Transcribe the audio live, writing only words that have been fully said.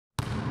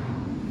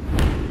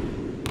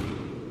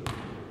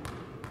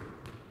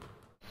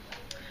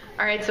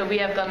All right, so we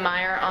have the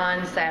Mire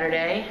on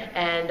Saturday,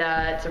 and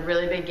it's a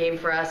really big game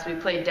for us. We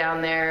played down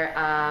there,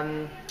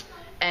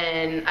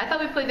 and I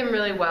thought we played them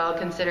really well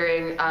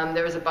considering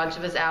there was a bunch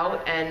of us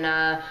out,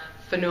 and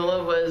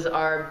Fionnuala was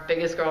our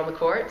biggest girl on the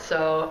court,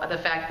 so the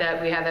fact that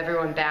we have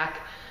everyone back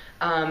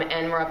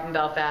and we're up in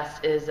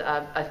Belfast is,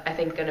 I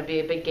think, going to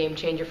be a big game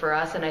changer for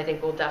us, and I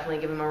think we'll definitely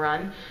give them a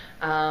run.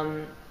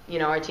 You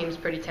know, our team's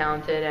pretty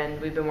talented, and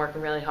we've been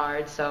working really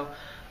hard, so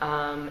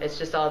it's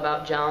just all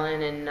about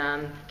gelling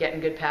and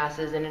getting good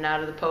passes in and out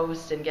of the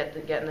post and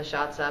getting the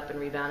shots up and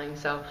rebounding.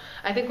 So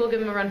I think we'll give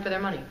them a run for their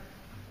money.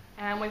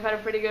 We've had a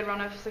pretty good run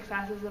of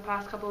successes the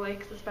past couple of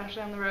weeks,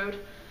 especially on the road.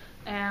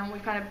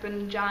 We've kind of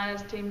been gelling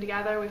as a team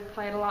together. We've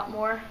played a lot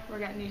more. We're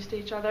getting used to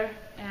each other,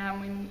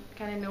 and we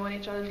kind of knowing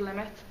each other's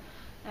limits.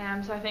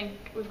 So I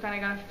think we've kind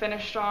of got to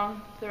finish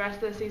strong the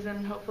rest of the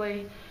season.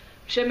 Hopefully,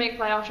 we should make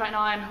playoffs right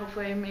now, and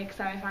hopefully make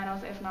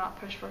semi-finals. If not,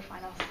 push for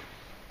finals.